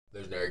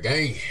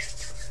Alright, gang.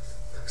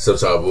 So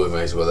top boy,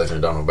 man. It's Will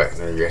Legend Donald back in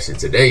the reaction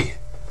today.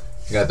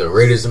 Got the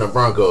Raiders and the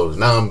Broncos.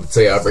 Now I'm gonna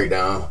tell you our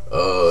breakdown.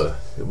 I'm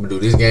gonna do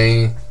this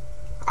game.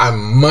 I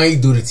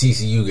might do the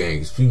TCU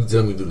game. People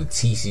tell me to do the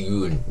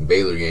TCU and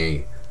Baylor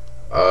game.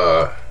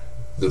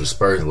 Do the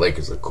Spurs and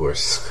Lakers, of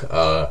course.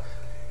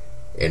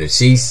 And the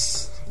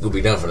Chiefs will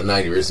be done for the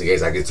night. The rest of the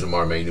games I get to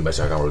tomorrow, man. You do my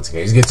shot. I wrote the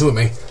game. Let's get to it,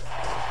 man.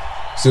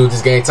 See what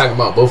this game talking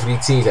about. Both of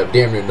these teams have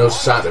damn near no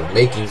shot of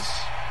making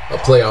a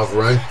playoff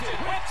run.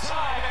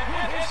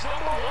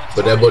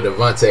 But that boy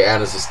Devontae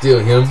Adams is still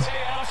him.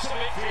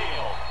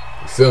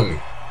 You feel me?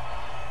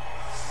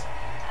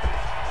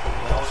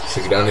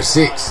 Take it down to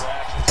 6.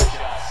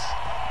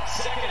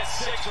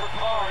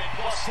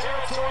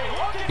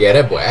 Yeah,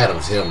 that boy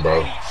Adams him,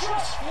 bro.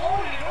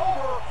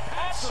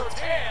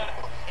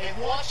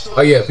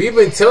 Oh yeah, people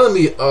been telling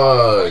me 2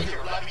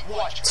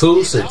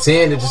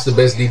 Surtain is just the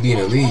best DB in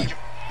the league.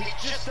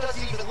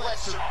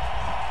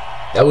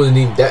 That wasn't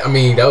even that. I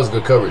mean, that was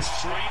good coverage.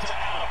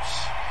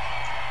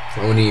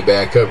 I don't need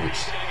bad coverage.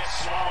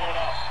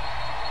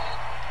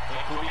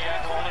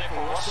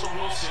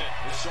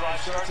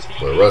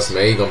 But Russ,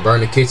 man, he gonna burn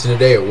the kitchen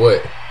today or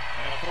what?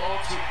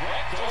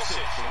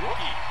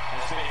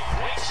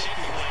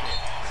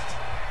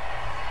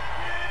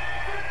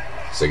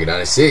 Take it down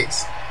to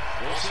 6.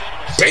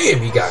 Damn,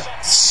 he got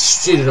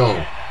shitted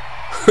on.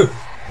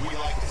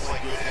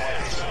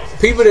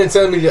 People didn't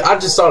tell me that. I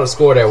just saw the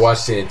score of that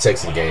Washington and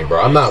Texans game,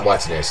 bro. I'm not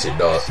watching that shit,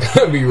 dog.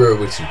 I'll be real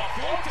with you.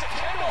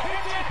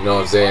 You know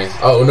what I'm saying?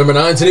 Oh, number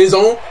 9 to his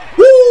own.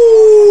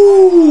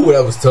 Woo!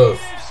 That was tough.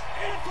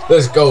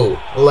 Let's go.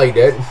 I like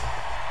that.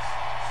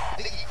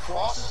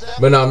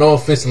 But now, no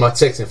offense to my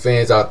Texan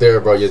fans out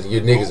there, bro.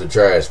 Your niggas are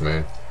trash,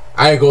 man.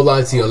 I ain't gonna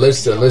lie to you.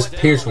 Unless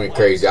Pierce went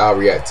crazy, I'll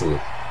react to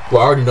it.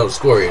 Well, I already know the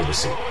score here, but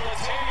see.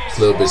 It's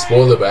a little bit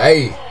spoiler, but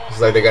hey, it's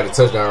like they got a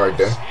touchdown right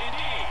there.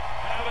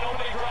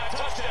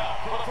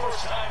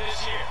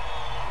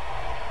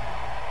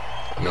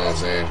 You know what I'm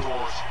saying?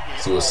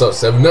 See what's up,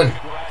 7-0.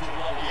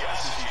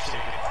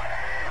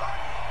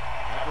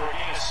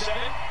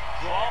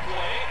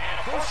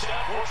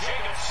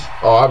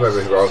 Oh, I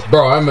remember,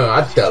 bro. I remember.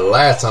 I think the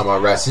last time I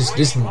rushed,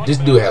 this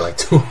dude had like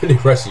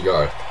 200 rushing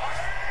yards.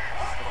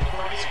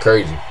 It's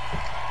crazy.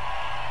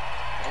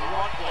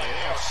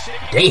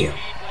 Damn.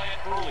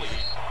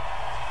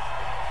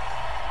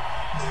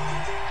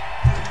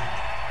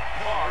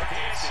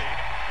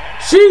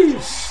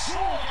 Sheesh.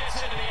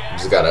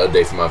 Just got an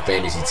update for my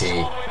fantasy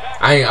team.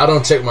 I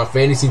don't check my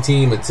fantasy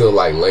team until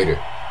like later.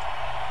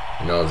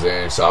 You know what I'm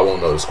saying? So I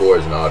won't know the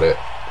scores and all that.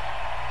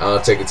 I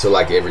don't check it till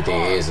like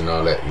everything ends and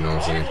all that. You know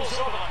what I'm saying?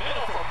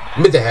 I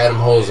meant to have them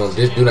holes on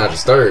this do not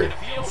disturb.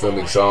 You feel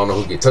me? So I don't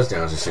know who get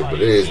touchdowns and shit,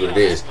 but it is what it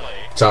is.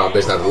 Try my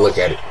best not to look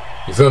at it.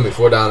 You feel me?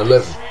 4 down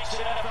 11.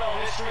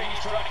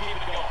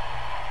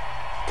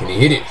 Can he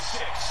hit it?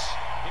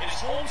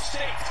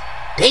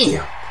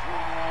 Damn.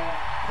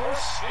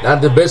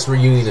 Not the best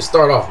reunion to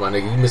start off, my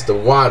nigga. You missed a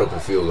wide open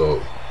field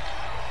goal.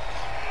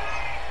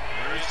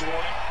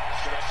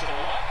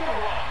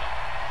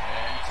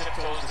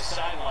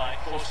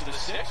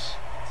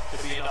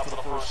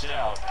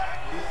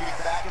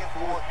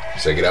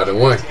 Check it out in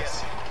 1.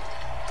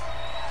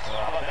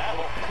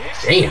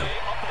 Damn.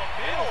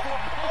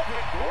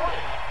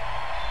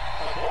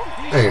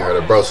 I ain't heard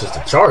of bro since the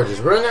Chargers,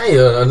 bro.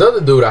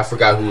 Another dude I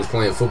forgot who was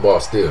playing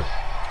football still.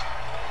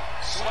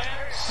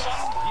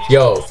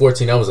 Yo,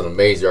 14, that was an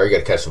amazing yard. You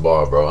gotta catch the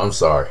ball, bro. I'm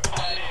sorry.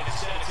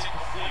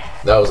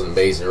 That was an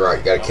amazing yard.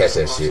 You gotta catch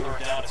that shit.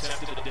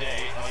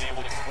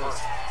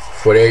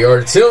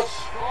 48-yard attempt.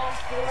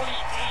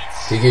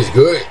 He gets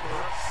good.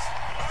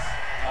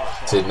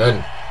 To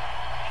nothing.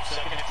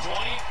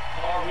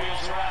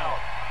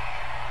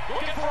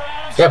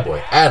 That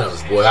boy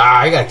Adams, boy.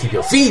 You gotta keep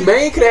your feet,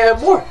 man. You could have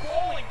had more.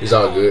 It's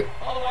all good.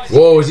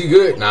 Whoa, is he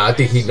good? Nah, I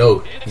think he know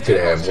he could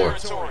have had more.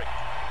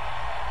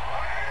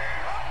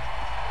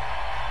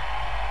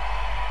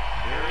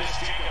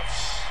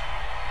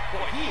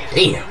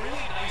 Damn.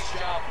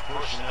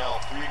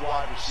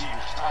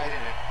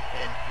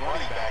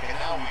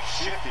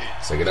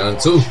 Take it down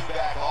 2.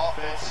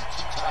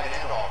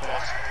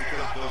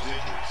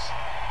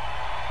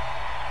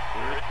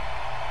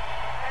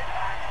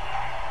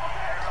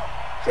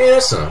 Man,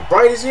 that sun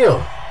bright as hell.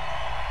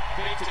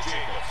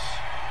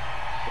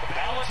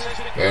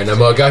 And that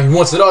mug guy, he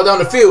wants it all down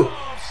the field.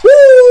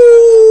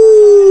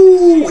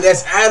 Woo!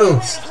 That's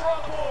Adams.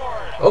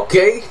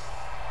 Okay.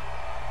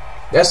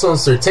 That's on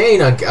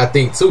Surtain, I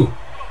think, too.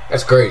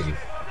 That's crazy.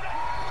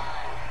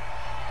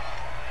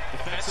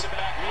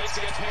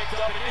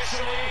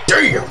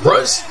 Damn,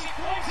 Russ.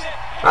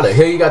 How the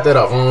hell you got that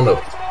off? I don't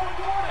know.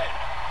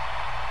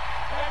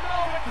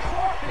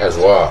 That's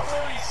wild.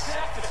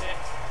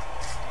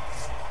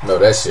 No,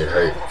 that shit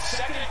hurt.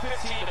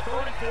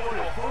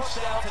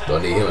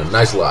 Don't need him a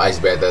nice little ice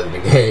bath out of the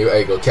game.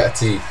 Hey, go Cat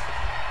T.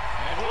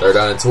 3rd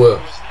down and 12.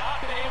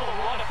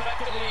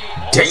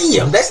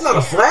 Damn, that's not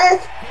a flag.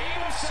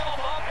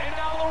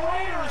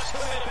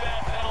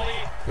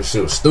 This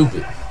shit was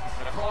stupid.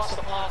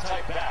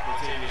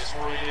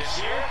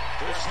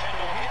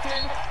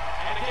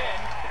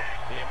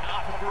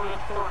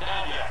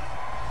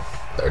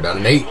 Third down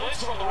and 8.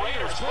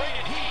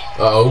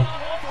 Uh-oh.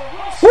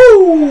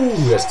 Woo!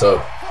 That's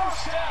tough.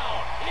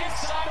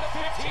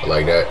 I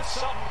like that.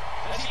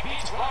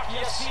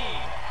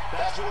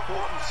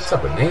 What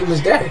type of name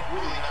is that?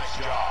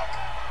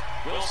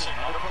 Wilson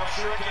under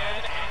pressure again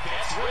and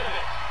gets rid of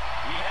it.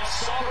 He has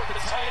Summers the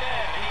tight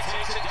end and he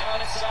takes it down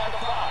inside the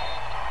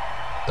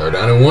 5. Third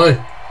down and 1.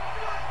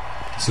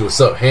 See what's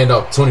up.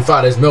 Handoff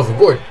 25. That's Melvin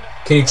Gordon.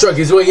 Can he truck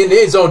his way in the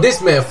end zone?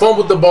 This man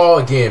fumbled the ball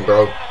again,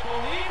 bro.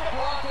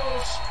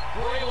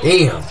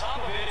 Damn.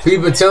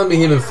 People been telling me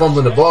him and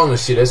fumbling the ball and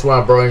shit. That's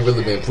why bro ain't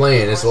really been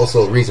playing. That's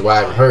also a reason why I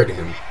haven't heard of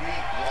him.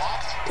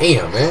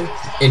 Damn, man.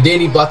 And then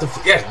he blocked the...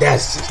 Yeah,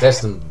 that's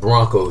some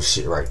Broncos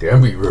shit right there. I'm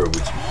gonna be real with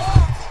you.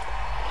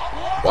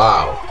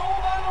 Wow.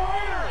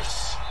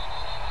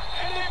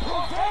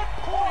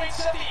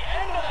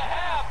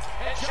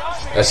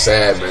 That's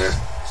sad, man.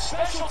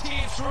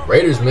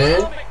 Raiders,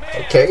 man.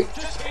 Okay.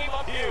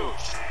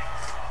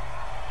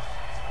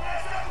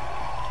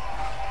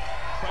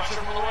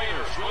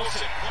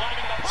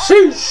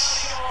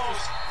 Sheesh.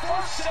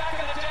 First sack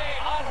of the day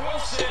on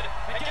Wilson.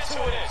 And guess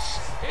who it is?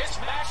 It's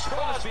Max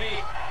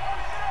Crosby.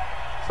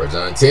 First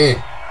down and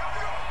 10.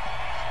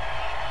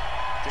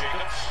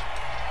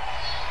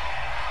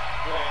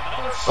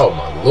 Oh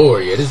my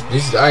lord, yeah, this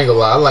I ain't gonna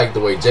lie, I like the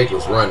way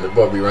Jacobs run. The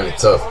ball be running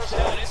tough.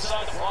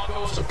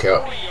 No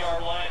cap.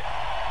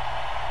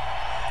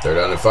 Third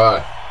down and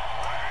 5.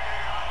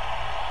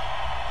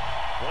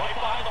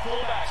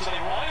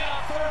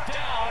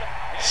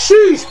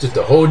 Sheesh, just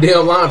the whole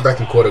damn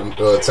linebacker quarter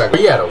tackle.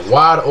 He had a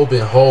wide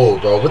open hole,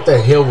 bro. What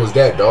the hell was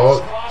that,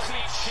 dog?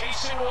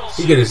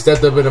 He could have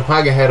stepped up in the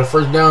pocket, had a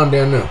first down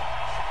down there.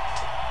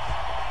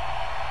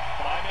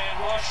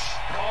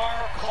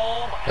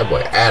 That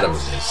boy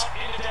Adams is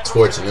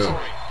torching him.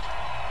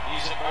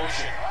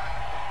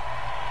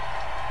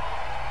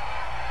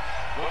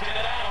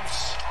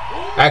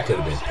 That could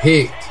have been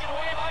picked.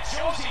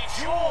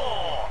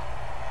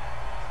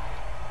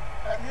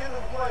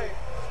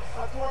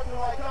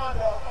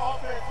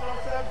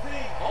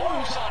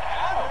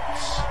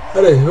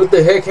 What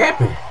the heck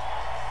happened?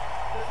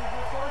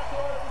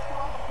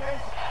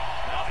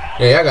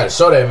 Hey, I gotta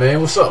show that, man.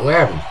 What's up? What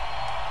happened?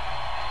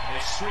 They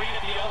screen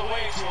it the other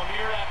way to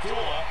Amir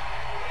Abdullah.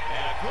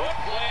 And a good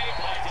play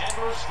by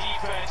Denver's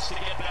defense to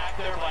get back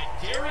there by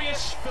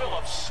Darius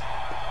Phillips.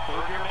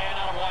 Third-year man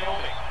out of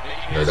Wyoming.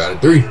 They're down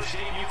to 3.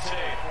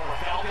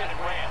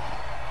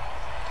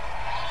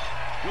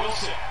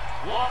 Wilson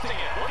lofting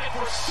it, looking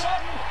for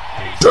Sutton.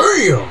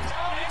 Damn!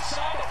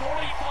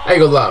 I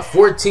ain't gonna lie,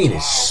 14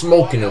 is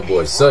smoking them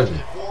boys. Sutton.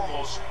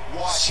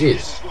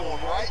 Shit.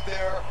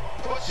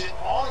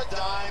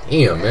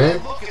 Damn,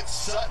 man.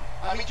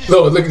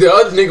 No, look at the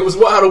other nigga was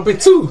wide open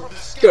too.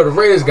 Yo, the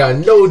Raiders got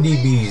no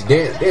DBs.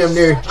 Damn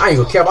near. I ain't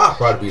gonna cap. I'll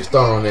probably be a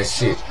star on that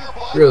shit.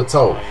 Real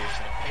talk.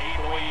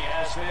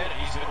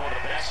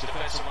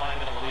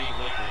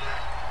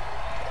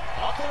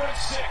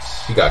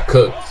 He got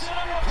cooked.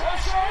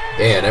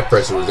 Damn, that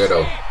pressure was there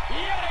though.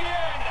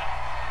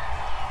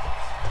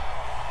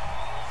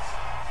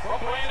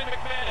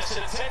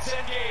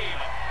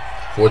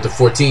 4th and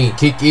 14.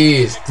 Kick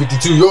is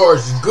 52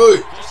 yards. Is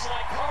good.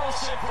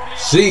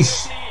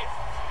 Sheesh.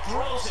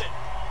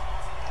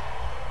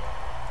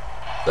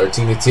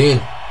 13 to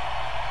 10.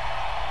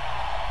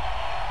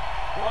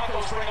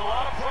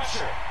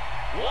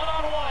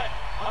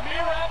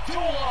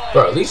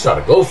 Bro, at least try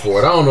to go for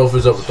it. I don't know if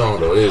it's overthrown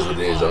though. It is what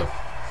it is though.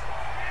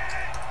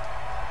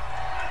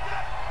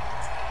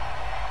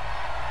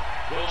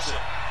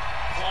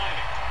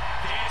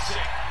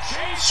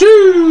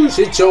 Shoo!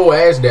 Sit your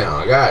ass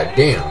down. God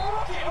damn.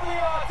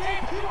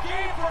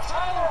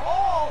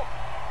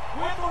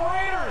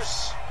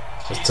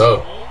 That's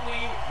tough.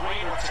 Only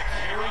Raider to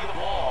carry the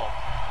ball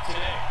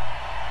today.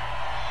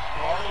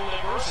 Guard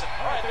delivers.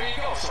 All right, there you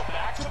go. So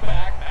back to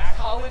back, Matt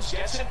Collins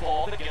gets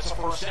involved and gets a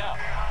first down.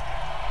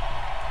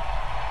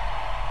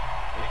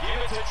 They give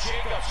it to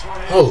Jacobs for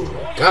his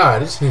oh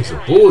God, this thing's a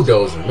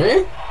bulldozer,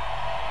 man.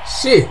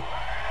 Shit.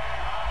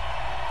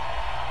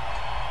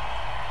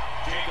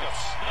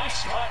 Jacobs,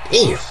 nice cut.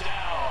 Damn.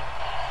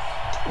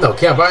 No,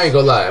 Cap, I ain't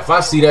gonna lie. If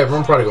I see that,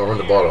 I'm probably gonna run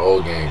the ball the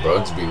whole game, bro.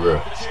 Just be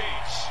real.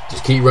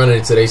 Just keep running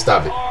until they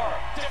stop it.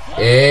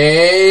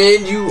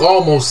 And you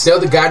almost sell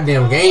the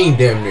goddamn game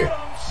damn near.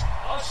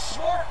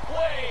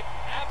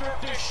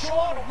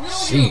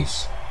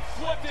 Jeez.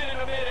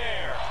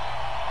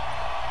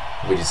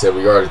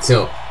 57-yard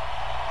attempt.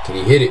 Can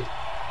he hit it?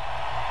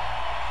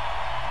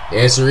 The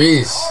answer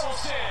is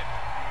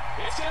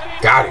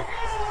got it.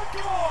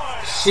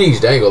 Jeez,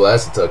 that ain't gonna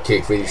last a tough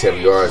kick.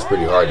 57 yards,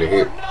 pretty hard to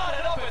hit.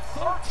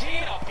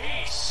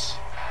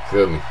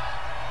 Feel me?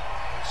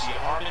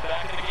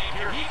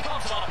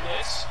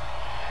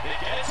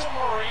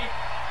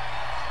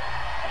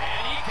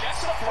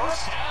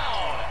 First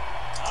down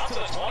out to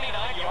the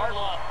 29-yard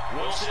line.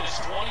 Wilson is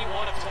 21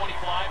 of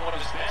 25, one of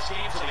his best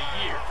games of the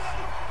year.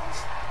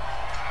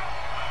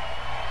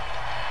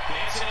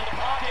 Dancing in the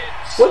pocket.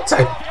 What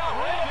type? Got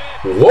rid of it.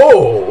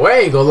 Whoa, I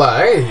ain't gonna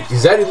lie. Hey,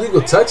 is that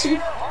illegal touching?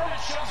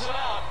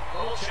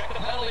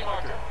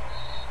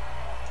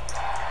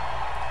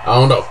 I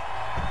don't know.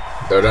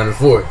 3rd down and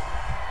 4.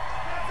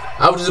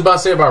 I was just about to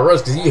say about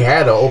Russ because he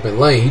had an open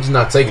lane. He's just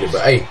not taking it.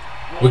 But hey,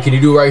 what can he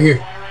do right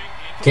here?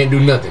 Can't do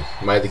nothing.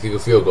 Might have to kick a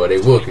field goal. They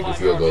will kick a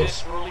field goal.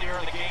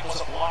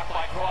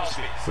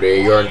 For their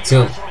yard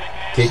attempt.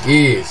 Kick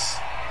is.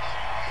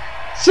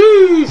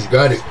 Sheesh.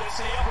 Got it.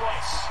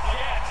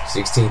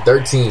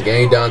 16-13.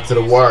 Game down to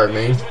the wire,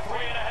 man.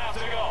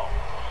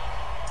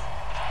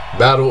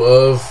 Battle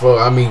of,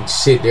 I mean,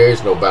 shit, there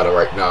is no battle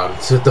right now. I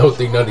don't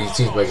think none of these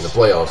teams making the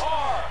playoffs.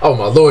 Oh,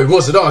 my Lord. He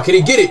wants it all. Can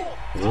he get it?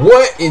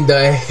 What in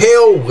the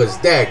hell was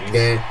that,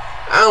 man?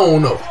 I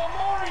don't know.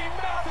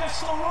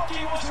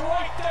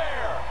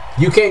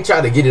 You can't try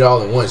to get it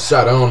all in one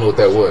shot. I don't know what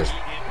that was.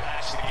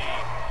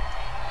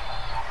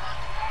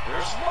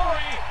 There's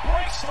Murray.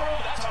 Breaks through.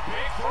 That's a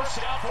big first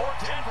down for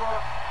Denver.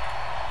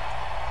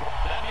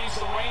 That means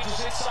the range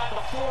is inside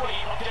the 40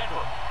 of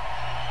Denver.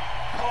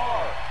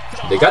 Carr.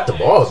 They got the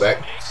ball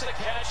back.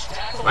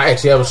 I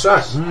actually have a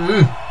shot.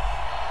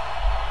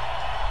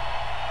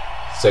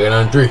 2nd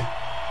and 3.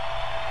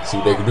 See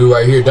what they can do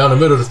right here down the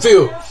middle of the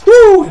field.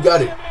 Woo! He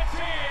got it.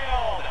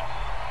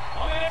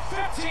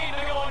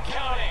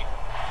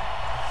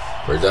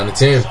 1st down to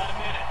 10.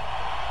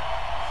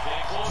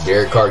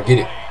 Derek Carr get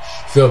it.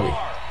 Feel me.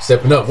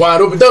 Stepping up.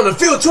 Wide open down the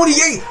field.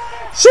 28.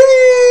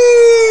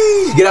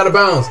 Sheesh! Get out of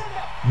bounds.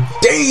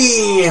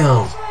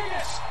 Damn.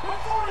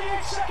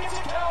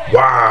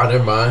 Wow,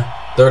 never mind.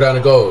 3rd down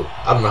to goal.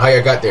 I don't know how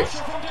y'all got there.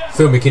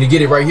 Feel me. Can he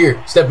get it right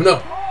here? Stepping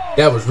up.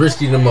 That was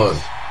risky in the mug.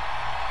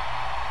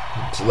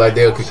 Just like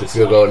they'll kick the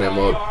field goal in that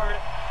mug.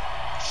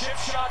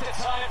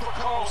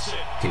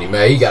 Can he,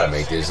 man? He gotta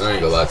make this. I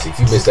ain't gonna lie to you. If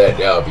you miss that,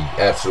 that would be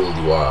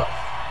absolutely wild.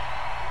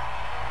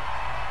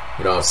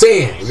 You know what I'm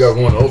saying? We are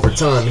going to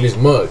overtime in this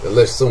mug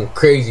unless something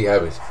crazy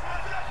happens.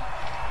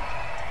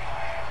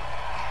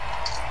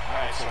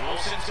 Alright, so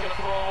Wilson's gonna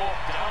throw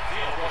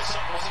downfield. Well,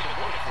 something wasn't even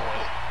looking for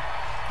it.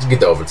 Let's get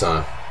the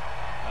overtime.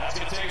 That's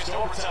gonna take us to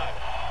overtime.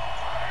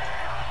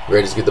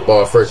 Raiders get the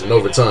ball first in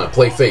overtime.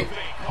 Play fake.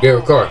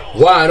 Derek Carr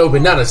wide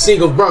open. Not a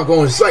single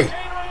Bronco in sight.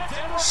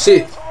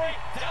 Shit.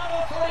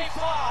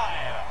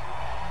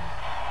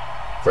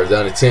 1st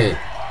down to 10.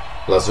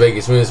 Las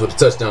Vegas wins with a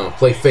touchdown.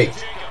 Play fake.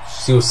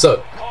 See what's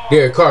up.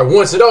 Derek Carr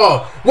wants it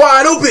all.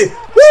 Wide open.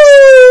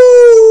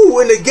 Woo!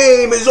 And the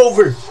game is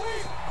over.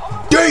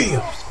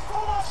 Damn.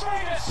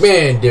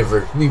 Man,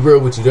 Denver, be real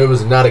with you. There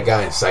was not a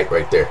guy in sight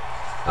right there.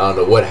 I don't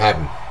know what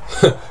happened.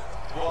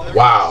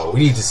 Wow.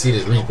 We need to see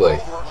this replay.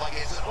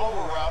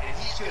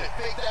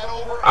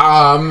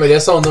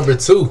 That's on number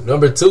 2.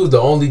 Number 2,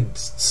 the only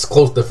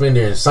close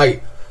defender in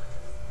sight.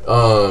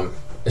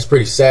 It's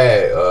pretty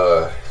sad.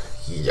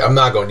 I'm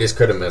not going to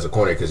discredit him as a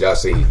corner because y'all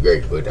say he's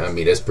great, but I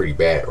mean, that's pretty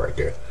bad right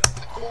there.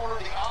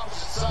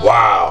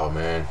 Wow,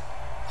 man.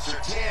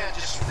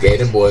 Gave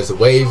them boys a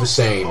wave of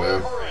shame,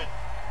 man.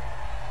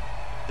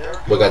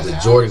 We got the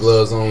Jordan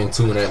gloves on,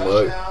 too, in that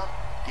mug.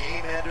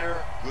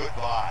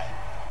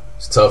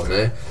 It's tough,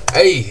 man.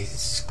 Hey,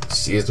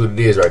 see, it's what it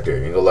is right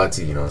there. Ain't gonna lie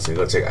to you, you know what I'm saying?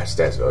 Go check out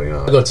the stats, though, you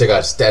know. Go check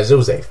out the stats. It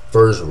was a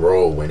first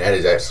roll win. That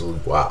is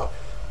absolutely wild.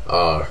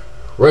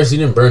 Russ, you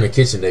didn't burn the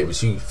kitchen day,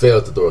 but you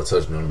failed to throw a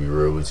touchdown, to be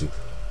real with you.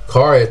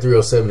 Carr had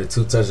 307 and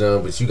 2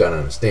 touchdowns, but you got to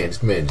understand,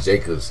 this man,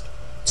 Jacobs,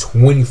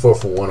 24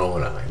 for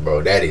 109,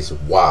 bro. That is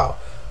wild.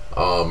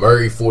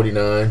 Murray,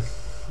 49.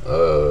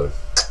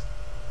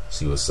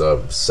 See what's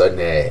up. Sutton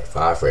had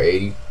 5 for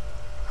 80.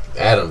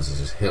 Adams is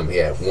just him. He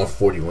had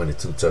 141 and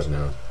 2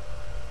 touchdowns.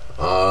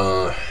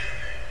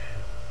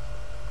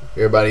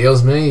 Everybody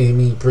else, man, I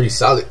mean, pretty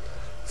solid.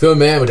 Feel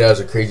man, but that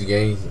was a crazy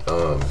game.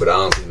 But I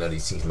don't think none of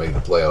these teams making the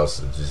playoffs.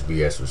 So just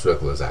be as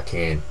respectful as I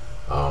can.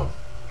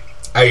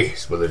 Hey,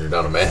 Spiller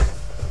Donald, man.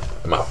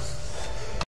 I'm out.